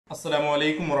আসসালামু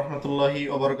আলাইকুম রহমতুল্লাহি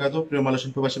ওবরাকাতু। প্রিয়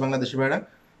মালয়েশিয়ান প্রবাসী বাংলাদেশি ভাইরা,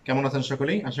 কেমন আছেন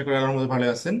সকলেই? আশা করি আল্লাহর মধ্যে ভালো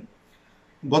আছেন।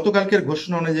 গতকালকের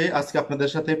ঘোষণা অনুযায়ী আজকে আপনাদের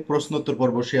সাথে প্রশ্নোত্তর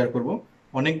পর্ব শেয়ার করব।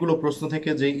 অনেকগুলো প্রশ্ন থেকে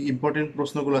যে ইম্পর্টেন্ট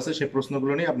প্রশ্নগুলো আছে সেই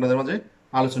প্রশ্নগুলো নিয়ে আপনাদের মাঝে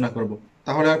আলোচনা করব।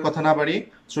 তাহলে আর কথা না বাড়িয়ে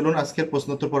চলুন আজকের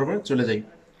প্রশ্নোত্তর পর্বে চলে যাই।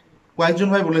 কয়েকজন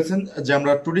ভাই বলেছেন যে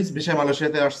আমরা ট্যুরিস্ট ভিসায়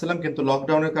মালয়েশিয়াতে আসছিলাম, কিন্তু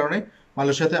লকডাউনের কারণে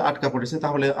মালয়েশিয়াতে আটকা পড়েছে,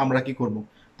 তাহলে আমরা কি করব?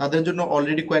 তাদের জন্য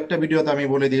অলরেডি কয়েকটা ভিডিওতে আমি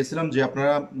বলে দিয়েছিলাম যে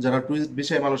আপনারা যারা ট্যুরিস্ট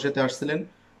ভিসায় মালয়েশিয়াতে আসছিলেন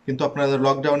কিন্তু আপনাদের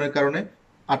লকডাউনের কারণে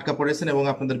আটকা পড়েছেন এবং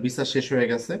আপনাদের ভিসা শেষ হয়ে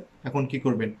গেছে, এখন কি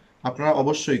করবেন? আপনারা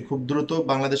অবশ্যই খুব দ্রুত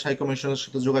বাংলাদেশ হাই কমিশনের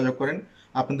সাথে যোগাযোগ করেন।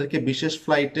 আপনাদেরকে বিশেষ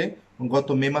ফ্লাইটে গত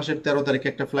মে মাসের 13 তারিখে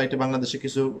একটা ফ্লাইটে বাংলাদেশে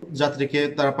কিছু যাত্রীকে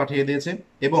তারা পাঠিয়ে দিয়েছে,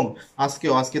 এবং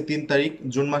আজকে 3 তারিখ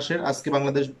জুন মাসের আজকে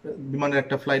বাংলাদেশ বিমানের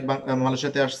একটা ফ্লাইট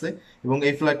মালয়েশিয়াতে আসছে, এবং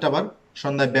এই ফ্লাইটটা আবার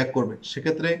সন্ধ্যায় ব্যাক করবে।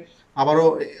 সেক্ষেত্রে আবারও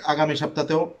আগামী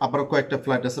সপ্তাহেও আবারও কয়েকটা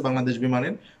ফ্লাইট আছে বাংলাদেশ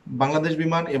বিমানের। বাংলাদেশ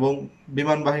বিমান এবং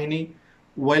বিমান বাহিনী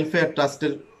ওয়েলফেয়ার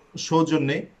ট্রাস্টের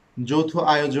সৌজন্যে, যৌথ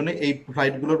আয়োজনে এই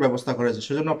ফ্লাইটগুলোর ব্যবস্থা করা হয়েছে।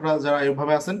 সেজন্য আপনারা যারা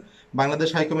এইভাবে আছেন বাংলাদেশ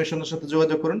হাই কমিশনের সাথে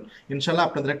যোগাযোগ করুন, ইনশাল্লাহ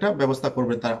আপনাদের একটা ব্যবস্থা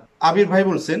করবে তারা। আবির ভাই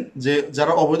বলছেন যে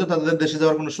যারা অবৈধ তাদের দেশে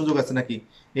যাওয়ার কোনো সুযোগ আছে নাকি?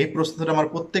 এই প্রশ্নটা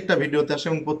আমার প্রত্যেকটা ভিডিওতে আসে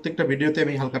এবং প্রত্যেকটা ভিডিওতে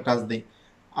আমি হালকা টাচ দিই।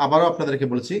 আবারও আপনাদেরকে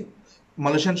বলছি,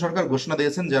 মালয়েশিয়ান সরকার ঘোষণা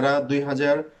দিয়েছেন যারা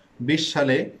 2020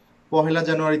 সালে 1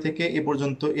 জানুয়ারি থেকে এ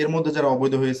পর্যন্ত এর মধ্যে যারা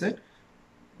অবৈধ হয়েছে,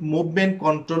 মুভমেন্ট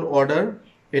কন্ট্রোল অর্ডার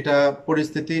এটা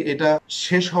পরিস্থিতি এটা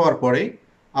শেষ হওয়ার পরে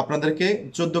আপনাদেরকে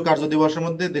 14 কার্য দিবসের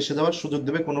মধ্যে দেশে যাওয়ার সুযোগ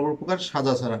দেবে কোনো প্রকার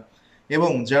সাজা ছাড়া।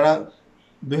 এবং যারা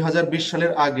 2020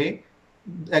 সালের আগে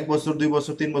 1 বছর, 2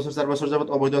 বছর, 3 বছর, 4 বছর যাবত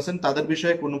অবৈধ আছেন তাদের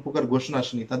বিষয়ে কোনো প্রকার ঘোষণা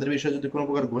আসেনি, তাদের বিষয়ে যদি কোনো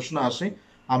প্রকার ঘোষণা আসে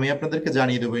আমি আপনাদেরকে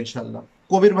জানিয়ে দেবো ইনশাল্লাহ।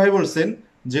 কবির ভাই বলছেন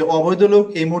যে অবৈধ লোক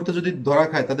এই মুহূর্তে যদি ধরা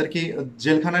খায় তাদের কি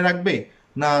জেলখানায় রাখবে,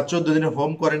 না 14 দিনের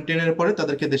হোম কোয়ারেন্টাইনের পরে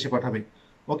তাদেরকে দেশে পাঠাবে?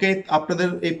 ওকে, আপনাদের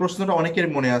এই প্রশ্নটা অনেকের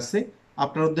মনে আছে।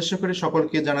 আপনার উদ্দেশ্য করে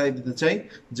সকলকে জানিয়ে দিতে চাই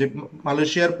যে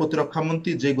মালয়েশিয়ার প্রতিরক্ষা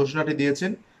মন্ত্রী যে ঘোষণাটি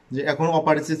দিয়েছেন যে এখন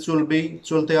অপারেশন চলবেই,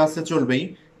 চলতে আছে, চলবেই।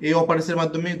 এই অপারেশনের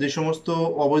মাধ্যমে যে সমস্ত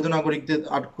অবৈধ নাগরিকদের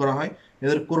আটক করা হয়,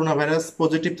 এদের করোনা ভাইরাস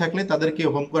পজিটিভ থাকলে তাদেরকে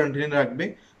হোম কোয়ারেন্টাইনে রাখবে,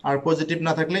 আর পজিটিভ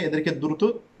না থাকলে এদেরকে দ্রুত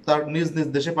তার নিজ নিজ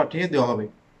দেশে পাঠিয়ে দেওয়া হবে।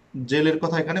 জেলের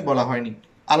কথা এখানে বলা হয়নি।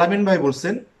 আলামিন ভাই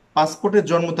বলছেন পাসপোর্টের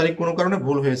জন্ম তারিখ কোনো কারণে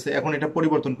ভুল হয়েছে, এখন এটা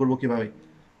পরিবর্তন করব কিভাবে?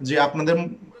 যে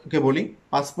আপনাদেরকে বলি,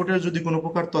 পাসপোর্টের যদি কোনো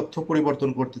প্রকার তথ্য পরিবর্তন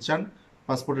করতে চান,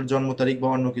 পাসপোর্টের জন্ম তারিখ বা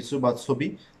অন্য কিছু বা ছবি,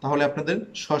 তাহলে আপনাদের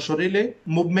সশরীরে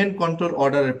মুভমেন্ট কন্ট্রোল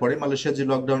অর্ডারের পরে মালয়েশিয়ার যে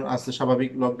লকডাউন আছে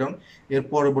স্বাভাবিক লকডাউন, এর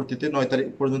পরবর্তীতে 9 তারিখ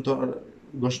পর্যন্ত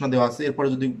ঘোষণা দেওয়া আছে, এরপরে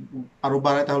যদি আরো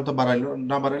বাড়ায় তাহলে তো বাড়াইলো,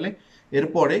 না বাড়ালে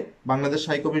এরপরে বাংলাদেশ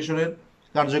হাই কমিশনের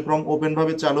কার্যক্রম ওপেন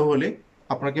ভাবে চালু হলে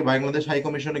আপনাকে বাংলাদেশ হাই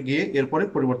কমিশনে গিয়ে এরপরে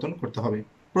পরিবর্তন করতে হবে।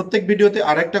 প্রত্যেক ভিডিওতে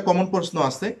আরেকটা কমন প্রশ্ন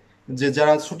আছে যে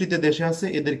যারা ছুটিতে দেশে আছে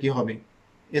এদের কি হবে?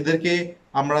 এদেরকে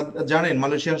আমরা জানেন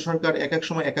মালয়েশিয়ান সরকার এক এক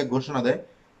সময় এক এক ঘোষণা দেয়।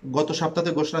 গত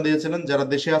সপ্তাহে ঘোষণা দিয়েছিলেন যারা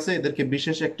দেশে আছে এদেরকে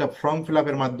বিশেষ একটা ফর্ম ফিল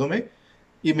আপের মাধ্যমে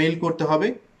ইমেইল করতে হবে।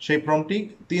 সেই ফর্মটি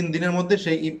 3 দিনের মধ্যে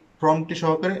সেই ফর্মটি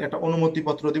সহকারে একটা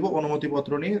অনুমতিপত্র দিব,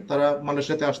 অনুমতিপত্র নিয়ে তারা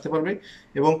মালয়েশিয়াতে আসতে পারবে,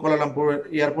 এবং কুয়ালালামপুর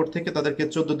এয়ারপোর্ট থেকে তাদেরকে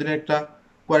 14 দিনের একটা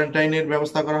কোয়ারেন্টাইনের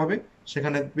ব্যবস্থা করা হবে,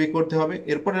 সেখানে পে করতে হবে,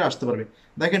 এরপরে আসতে পারবে।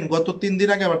 দেখেন গত 3 দিন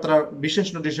আগে আবার তারা বিশেষ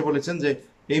নোটিশে বলেছেন যে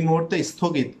এই মুহূর্তে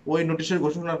স্থগিত, ওই নোটিশের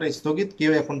ঘোষণাটা স্থগিত,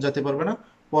 কেউ এখন যেতে পারবে না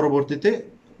পরবর্তীতে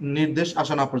নির্দেশ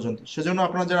আসা না পর্যন্ত। সেজন্য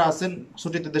আপনারা যারা আছেন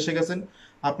ছুটিতে দেশে গেছেন,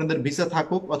 আপনাদের ভিসা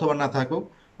থাকুক অথবা না থাকুক,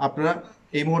 আপনারা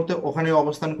এই মুহূর্তে ওখানে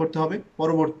অবস্থান করতে হবে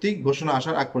পরবর্তী ঘোষণা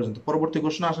আসার আগ পর্যন্ত। পরবর্তী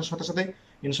ঘোষণা আসার সাথে সাথে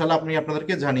ইনশাল্লাহ আপনি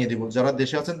আপনাদেরকে জানিয়ে দিব যারা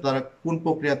দেশে আছেন তারা কোন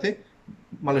প্রক্রিয়াতে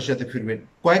মালয়েশিয়াতে ফিরবেন।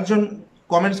 কয়েকজন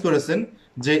কমেন্টস করেছেন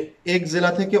যে এক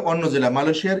জেলা থেকে অন্য জেলা,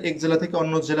 মালয়েশিয়ার এক জেলা থেকে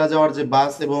অন্য জেলা যাওয়ার যে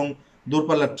বাস এবং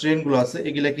দূরপাল্লার ট্রেনগুলো আছে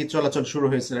এগুলা কি চলাচল শুরু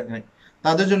হয়েছে নাকি?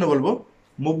 তাদের জন্য বলবো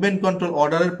মুভমেন্ট কন্ট্রোল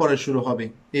অর্ডারের পরে শুরু হবে।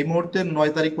 এই মুহূর্তে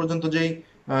 9 তারিখ পর্যন্ত যেই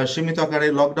সীমিত আকারে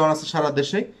লকডাউন আছে সারা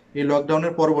দেশে, এই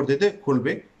লকডাউনের পরবর্তীতে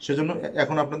খুলবে। সেজন্য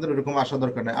এখন আপনাদের ওরকম আসা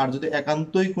দরকার নেই। আর যদি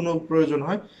একান্তই কোনো প্রয়োজন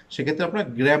হয় সেক্ষেত্রে আপনার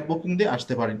গ্র্যাব বুকিং দিয়ে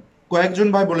আসতে পারেন। কয়েকজন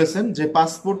ভাই বলেছেন যে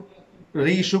পাসপোর্ট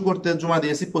রি ইস্যু করতে জমা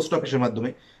দিয়েছি পোস্ট অফিসের মাধ্যমে,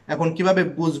 এখন কিভাবে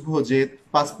বুঝবো যে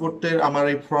পাসপোর্টের আমার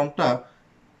এই ফর্মটা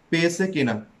পেয়েছে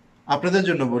কিনা? আপনাদের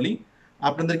জন্য বলি,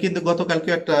 আপনাদের কিন্তু গতকালকে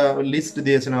একটা লিস্ট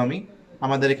দিয়েছিলাম আমি।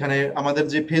 আমাদের এখানে আমাদের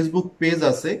যে ফেসবুক পেজ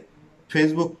আছে,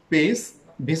 ফেসবুক পেজ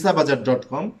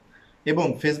ভিসাবাজার.com, এবং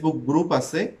ফেসবুক গ্রুপ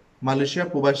আছে মালয়েশিয়া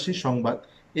প্রবাসী সংবাদ।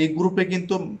 এই গ্রুপে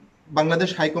কিন্তু বাংলাদেশ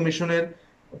হাই কমিশনের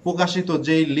প্রকাশিত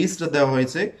যেই লিস্ট দেওয়া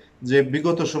হয়েছে যে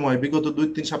বিগত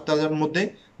 2-3 সপ্তাহের মধ্যে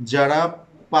যারা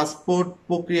পাসপোর্ট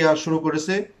প্রক্রিয়া শুরু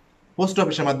করেছে পোস্ট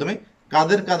অফিসের মাধ্যমে,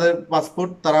 কাদের কাদের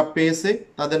পাসপোর্ট তারা পেয়েছে,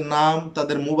 তাদের নাম,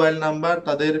 তাদের মোবাইল নাম্বার,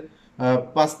 তাদের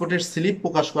পাসপোর্টের স্লিপ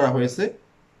প্রকাশ করা হয়েছে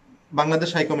বাংলাদেশ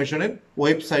হাই কমিশনের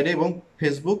ওয়েবসাইটে এবং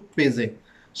ফেসবুক পেজে।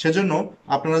 সেজন্য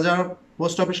আপনারা যারা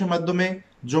পোস্ট অফিসের মাধ্যমে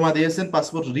জমা দিয়েছেন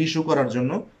পাসপোর্ট রিইস্যু করার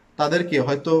জন্য, তাদেরকে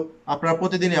হয়তো আপনারা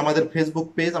প্রতিদিনই আমাদের ফেসবুক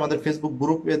পেজ, আমাদের ফেসবুক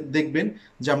গ্রুপে দেখবেন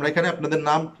যে আমরা এখানে আপনাদের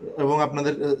নাম এবং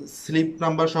আপনাদের স্লিপ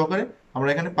নাম্বার সহকারে আমরা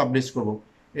এখানে পাবলিশ করব।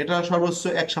 এটা সর্বোচ্চ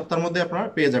 1 সপ্তাহের মধ্যে আপনারা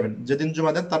পেয়ে যাবেন। যেদিন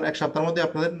জমা দেন তার 1 সপ্তাহের মধ্যে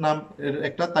আপনাদের নাম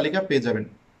একটা তালিকা পেয়ে যাবেন।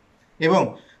 এবং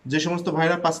যে সমস্ত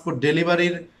ভাইরা পাসপোর্ট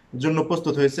ডেলিভারির জন্য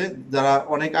প্রস্তুত হয়েছে, যারা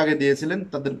অনেক আগে দিয়েছিলেন,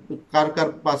 তাদের কার কার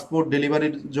পাসপোর্ট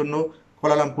ডেলিভারির জন্য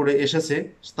কুয়ালালামপুরে এসেছে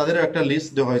তাদেরও একটা লিস্ট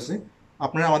দেওয়া হয়েছে।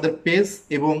 আপনারা আমাদের পেজ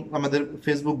এবং আমাদের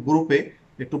ফেসবুক গ্রুপে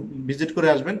একটু ভিজিট করে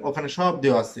আসবেন, ওখানে সব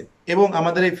দেওয়া আছে। এবং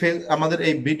আমাদের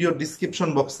এই ভিডিও ডিসক্রিপশন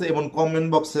বক্সে এবং কমেন্ট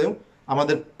বক্সেও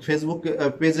আমাদের ফেসবুক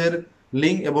পেজের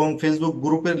লিঙ্ক এবং ফেসবুক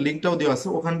গ্রুপের লিঙ্কটাও দেওয়া আছে,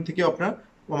 ওখান থেকে আপনারা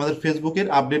আমাদের ফেসবুকের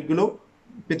আপডেটগুলো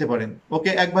পেতে পারেন। ওকে,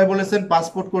 এক ভাই বলেছেন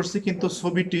পাসপোর্ট করছি কিন্তু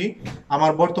ছবিটি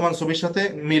আমার বর্তমান ছবির সাথে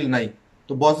মিল নাই,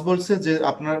 তো বস বলছে যে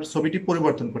আপনার ছবিটি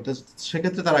পরিবর্তন করতে,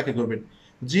 সেক্ষেত্রে তারা কি করবেন?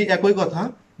 জি, একই কথা।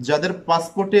 যাদের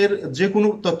পাসপোর্টের যে কোনো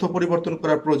তথ্য পরিবর্তন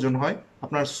করার প্রয়োজন হয়,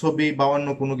 আপনার ছবি বা অন্য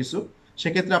কোনো কিছু,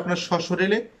 সেক্ষেত্রে আপনার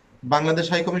সশরীরে বাংলাদেশ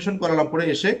হাই কমিশন কুয়ালালামপুরে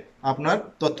এসে আপনার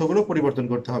তথ্যগুলো পরিবর্তন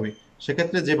করতে হবে।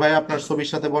 সেক্ষেত্রে যে ভাই আপনার ছবির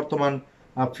সাথে বর্তমান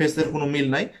ফেসের কোনো মিল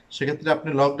নাই, সেক্ষেত্রে আপনি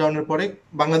লকডাউনের পরে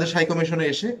বাংলাদেশ হাই কমিশনে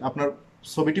এসে আপনার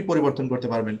ছবিটি পরিবর্তন করতে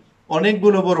পারবেন।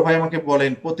 অনেকগুলো বড় ভাই আমাকে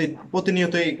বলেন,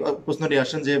 প্রতিনিয়ত এই প্রশ্নটি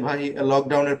আসেন যে ভাই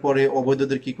লকডাউনের পরে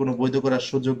অবৈধদের কি কোনো বৈধ করার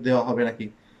সুযোগ দেওয়া হবে নাকি?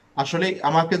 আসলে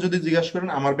আমাকে যদি জিজ্ঞাসা করেন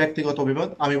আমার ব্যক্তিগত অভিমত,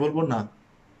 আমি বলবো না।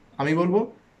 আমি বলবো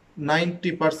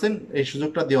 90% এই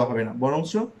সুযোগটা দেওয়া হবে না,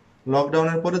 বরঞ্চ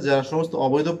লকডাউনের পরে যারা সমস্ত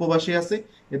অবৈধ প্রবাসী আছে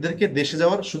এদেরকে দেশে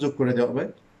যাওয়ার সুযোগ করে দেওয়া হবে।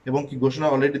 এবং কি ঘোষণা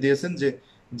অলরেডি দিয়েছেন যে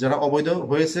যারা অবৈধ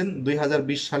হয়েছেন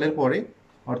 2020 সালের পরে,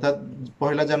 অর্থাৎ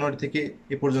 1 জানুয়ারি থেকে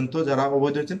এ পর্যন্ত যারা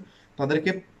অবৈধ হয়েছেন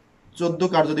তাদেরকে 14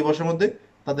 কার্য দিবসের মধ্যে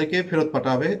তাদেরকে ফেরত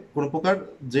পাঠানো হবে, কোনো প্রকার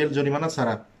জেল জরিমানা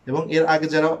ছাড়া। এবং এর আগে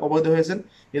যারা অবৈধ হয়েছেন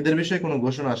এদের বিষয়ে কোনো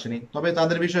ঘোষণা আসেনি, তবে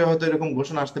তাদের বিষয়ে হয়তো এরকম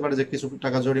ঘোষণা আসতে পারে যে কিছু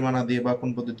টাকা জরিমানা দিয়ে বা কোন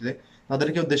পদ্ধতিতে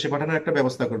তাদেরকেও দেশে পাঠানোর একটা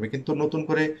ব্যবস্থা করবে, কিন্তু নতুন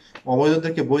করে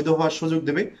অবৈধদেরকে বৈধ হওয়ার সুযোগ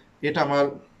দেবে এটা আমার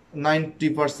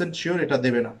 90% শিওর এটা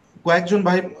দেবে না। কয়েকজন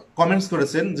ভাই কমেন্টস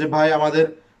করেছেন যে ভাই আমাদের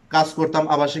কাজ করতাম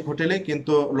আবাসিক হোটেলে,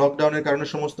 কিন্তু লকডাউনের কারণে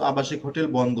সমস্ত আবাসিক হোটেল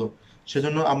বন্ধ,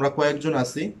 সেজন্য আমরা কয়েকজন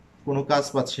আছি, কোনো কাজ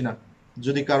পাচ্ছি না,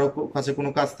 যদি কারো কাছে কোনো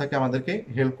কাজ থাকে আমাদেরকে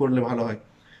হেল্প করলে ভালো হয়।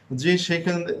 জি, সেই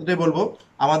ক্ষেত্রে বলবো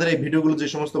আমাদের এই ভিডিওগুলো যে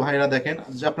সমস্ত ভাইরা দেখেন,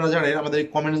 যে আপনারা জানেন আমাদের এই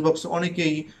কমেন্টস বক্সে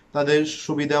অনেকেই তাদের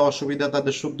সুবিধা অসুবিধা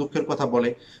তাদের সুখ দুঃখের কথা বলে,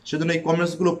 সেজন্য এই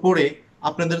কমেন্টসগুলো পড়ে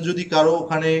আপনাদের যদি কারো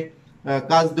ওখানে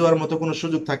কাজ দেওয়ার মতো কোনো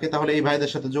সুযোগ থাকে তাহলে এই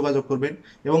ভাইদের সাথে যোগাযোগ করবেন।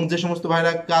 এবং যে সমস্ত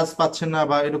ভাইরা কাজ পাচ্ছেন না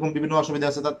বা এরকম বিভিন্ন অসুবিধা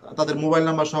আছে তাদের মোবাইল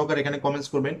নাম্বার সহকারে এখানে কমেন্টস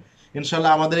করবেন।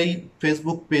 ইনশাল্লাহ আমাদের এই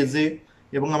ফেসবুক পেজে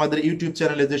এবং আমাদের ইউটিউব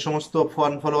চ্যানেলে যে সমস্ত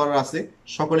ফ্যান ফলোয়ার আছে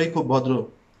সকলেই খুব ভদ্র,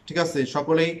 ঠিক আছে,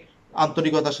 সকলেই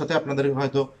আন্তরিকতার সাথে আপনাদের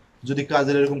হয়তো যদি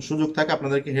কাজের এরকম সুযোগ থাকে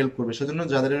আপনাদেরকে হেল্প করবে। সেজন্য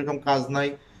যাদের এরকম কাজ নাই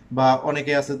বা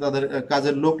অনেকে আছে তাদের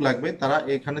কাজের লোক লাগবে, তারা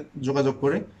এখানে যোগাযোগ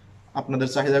করে আপনাদের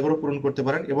চাহিদাগুলো পূরণ করতে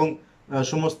পারেন। এবং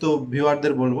সমস্ত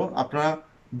ভিউয়ারদের বলবো আপনারা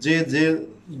যে যে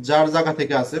যার জায়গা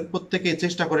থেকে আছেন প্রত্যেকেই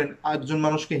চেষ্টা করেন একজন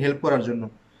মানুষকে হেল্প করার জন্য,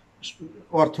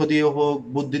 অর্থ দিয়ে হোক,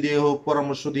 বুদ্ধি দিয়ে হোক,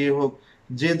 পরামর্শ দিয়ে হোক,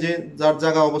 যে যে যার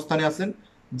জায়গা অবস্থানে আছেন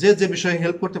যে যে বিষয়ে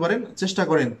হেল্প করতে পারেন চেষ্টা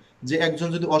করেন যে একজন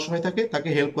যদি অসহায় থাকে তাকে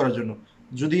হেল্প করার জন্য।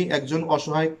 যদি একজন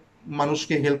অসহায়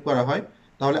মানুষকে হেল্প করা হয়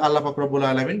তাহলে আল্লাহ পাক রব্বুল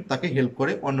আলামিন তাকে হেল্প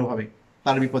করে অন্যভাবে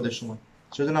তার বিপদের সময়।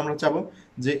 সেজন্য আমরা চাবো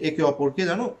যে একে অপরকে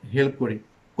যেন হেল্প করি।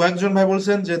 কয়েকজন ভাই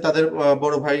বলছেন যে তাদের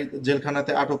বড় ভাই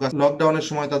জেলখানাতে আটক আছে, লকডাউনের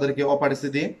সময় তাদেরকে অপারেসি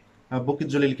দিয়ে বকির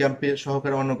জলিল ক্যাম্পে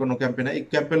সহকারে অন্য কোনো ক্যাম্পে না, এই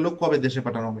ক্যাম্পের লোক কবে দেশে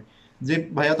পাঠানো হবে? যে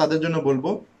ভাইয়া তাদের জন্য বলবো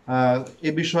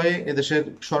এ বিষয়ে এদেশের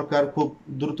সরকার খুব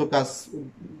দ্রুত কাজ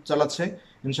চালাচ্ছে।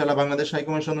 ইনশাল্লাহ বাংলাদেশ হাই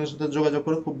কমিশনের সাথে যোগাযোগ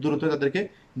করে খুব দ্রুত তাদেরকে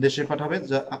দেশে পাঠাবে,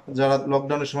 যারা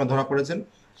লকডাউনের সময় ধরা পড়েছেন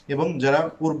এবং যারা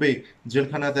পূর্বে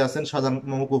জেলখানাতে আছেন, সাজা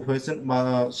মওকুফ হয়েছেন বা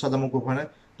সাজা মওকুফ হয় না,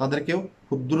 তাদেরকেও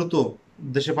খুব দ্রুত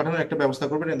দেশে পাঠানোর একটা ব্যবস্থা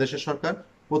করবেন। দেশের সরকার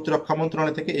প্রতিরক্ষা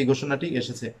মন্ত্রণালয় থেকে এই ঘোষণাটি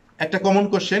এসেছে। একটা কমন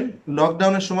কোশ্চেন,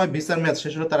 লকডাউনের সময় ভিসার মেয়াদ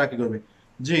শেষ হলে তারা কি করবে?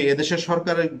 জি, এদেশের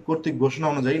সরকারের কর্তৃক ঘোষণা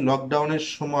অনুযায়ী লকডাউনের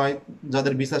সময়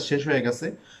যাদের ভিসা শেষ হয়ে গেছে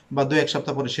বা 2-1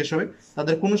 সপ্তাহ পরে শেষ হবে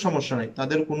তাদের কোনো সমস্যা নাই,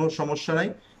 তাদের কোনো সমস্যা নাই।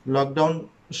 লকডাউন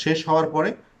শেষ হওয়ার পরে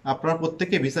আপনারা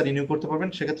প্রত্যেকে ভিসা রিনিউ করতে পারবেন,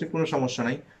 সেক্ষেত্রে কোনো সমস্যা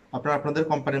নাই। আপনারা আপনাদের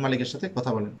কোম্পানির মালিকের সাথে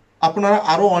কথা বলেন। আপনারা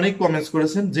আরো অনেক কমেন্টস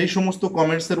করেছেন, যেই সমস্ত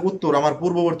কমেন্টসের উত্তর আমার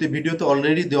পূর্ববর্তী ভিডিওতে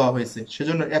অলরেডি দেওয়া হয়েছে,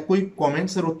 সেজন্য একই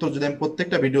কমেন্টসের উত্তর যদি আমি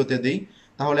প্রত্যেকটা ভিডিওতে দিই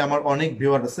তাহলে আমার অনেক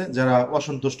ভিউয়ার আছে যারা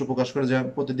অসন্তুষ্ট প্রকাশ করে, যে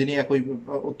প্রতিদিনই একই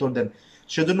উত্তর দেন।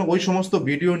 সেজন্য ওই সমস্ত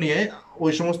ভিডিও নিয়ে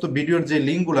ওই সমস্ত ভিডিওর যে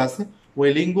লিঙ্কগুলো আছে ওই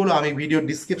লিঙ্কগুলো আমি ভিডিও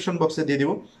ডিসক্রিপশন বক্সে দিয়ে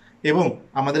দিব এবং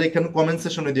আমাদের এখানে কমেন্ট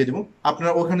সেশনে দিয়ে দিব।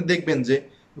 আপনারা ওখানে দেখবেন যে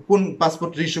কোন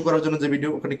পাসপোর্ট রিইস্যু করার জন্য যে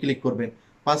ভিডিও, ওখানে ক্লিক করবেন।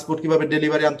 পাসপোর্ট কিভাবে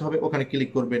ডেলিভারি আনতে হবে ওখানে ক্লিক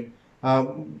করবেন। আহ,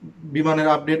 বিমানের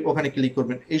আপডেট, ওখানে ক্লিক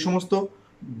করবেন। এই সমস্ত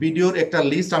ভিডিওর একটা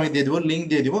লিস্ট আমি দিয়ে দিব, লিঙ্ক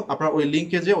দিয়ে দিব, আপনারা ওই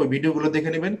লিঙ্কে যে ওই ভিডিওগুলো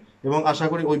দেখে নেবেন এবং আশা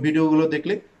করি ওই ভিডিওগুলো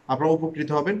দেখলে আপনারা উপকৃত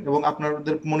হবেন এবং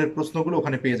আপনাদের মনের প্রশ্নগুলো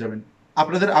ওখানে পেয়ে যাবেন।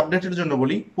 আপনাদের আপডেটের জন্য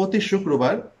বলি, প্রতি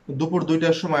শুক্রবার দুপুর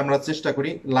 2টার সময় আমরা চেষ্টা করি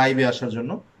লাইভে আসার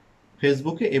জন্য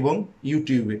ফেসবুকে এবং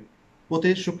ইউটিউবে। প্রতি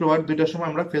শুক্রবার 2টার সময়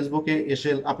আমরা ফেসবুকে এসে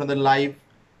আপনাদের লাইভ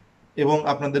এবং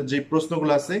আপনাদের যে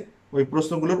প্রশ্নগুলো আছে ওই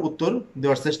প্রশ্নগুলোর উত্তর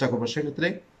দেওয়ার চেষ্টা করবো। সেক্ষেত্রে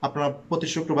আপনারা প্রতি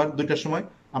শুক্রবার 2টার সময়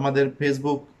আমাদের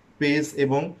ফেসবুক পেজ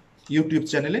এবং ইউটিউব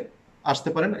চ্যানেলে আসতে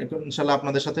পারেন। ইনশাল্লাহ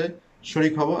আপনাদের সাথে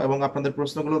শরিক হব এবং আপনাদের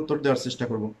প্রশ্নগুলোর উত্তর দেওয়ার চেষ্টা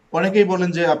করব। অনেকেই বলেন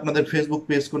যে আপনাদের ফেসবুক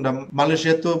পেজ কোনটা,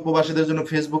 মালয়েশিয়া তো প্রবাসীদের জন্য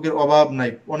ফেসবুকের অভাব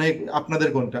নাই, অনেক, আপনাদের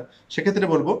কোনটা? সেক্ষেত্রে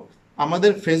বলবো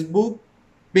আমাদের ফেসবুক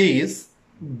পেজ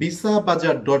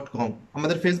visabazaar.com,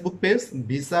 আমাদের ফেসবুক পেজ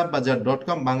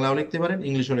visabazaar.com, বাংলাও লিখতে পারেন,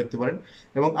 ইংলিশও লিখতে পারেন।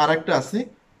 এবং আরেকটা আছে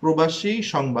প্রবাসী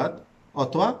সংবাদ,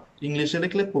 অথবা ইংলিশে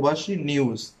লিখলে প্রবাসী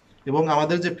নিউজ। এবং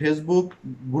আমাদের যে ফেসবুক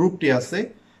গ্রুপটি আছে,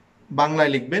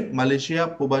 বাংলায় লিখবেন মালয়েশিয়া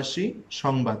প্রবাসী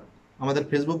সংবাদ। আমাদের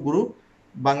ফেসবুক গ্রুপ,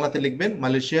 বাংলাতে লিখবেন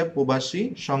মালয়েশিয়া প্রবাসী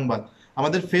সংবাদ।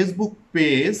 আমাদের ফেসবুক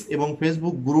পেজ এবং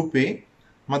ফেসবুক গ্রুপে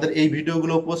আমাদের এই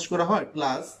ভিডিওগুলো পোস্ট করা হয়,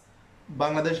 প্লাস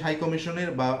বাংলাদেশ হাই কমিশনের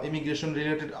বা ইমিগ্রেশন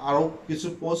রিলেটেড আরও কিছু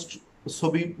পোস্ট,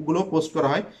 ছবিগুলো পোস্ট করা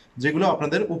হয়, যেগুলো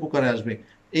আপনাদের উপকারে আসবে।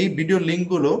 এই ভিডিও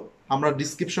লিঙ্কগুলো আমরা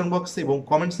ডিসক্রিপশন বক্সে এবং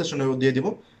কমেন্ট সেশনেও দিয়ে দিব,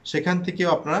 সেখান থেকেও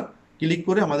আপনারা ক্লিক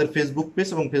করে আমাদের ফেসবুক পেজ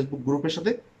এবং ফেসবুক গ্রুপের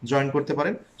সাথে জয়েন করতে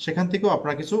পারেন, সেখান থেকেও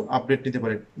আপনারা কিছু আপডেট নিতে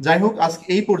পারেন। যাই হোক, আজকে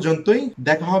এই পর্যন্তই,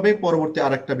 দেখা হবে পরবর্তী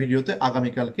আরেকটা ভিডিওতে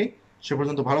আগামীকালকে। সে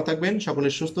পর্যন্ত ভালো থাকবেন,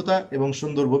 সকলের সুস্থতা এবং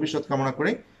সুন্দর ভবিষ্যৎ কামনা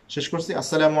করে শেষ করছি।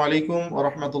 আসসালামু আলাইকুম ওয়া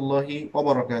রাহমাতুল্লাহি ওয়া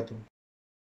বারাকাতুহু।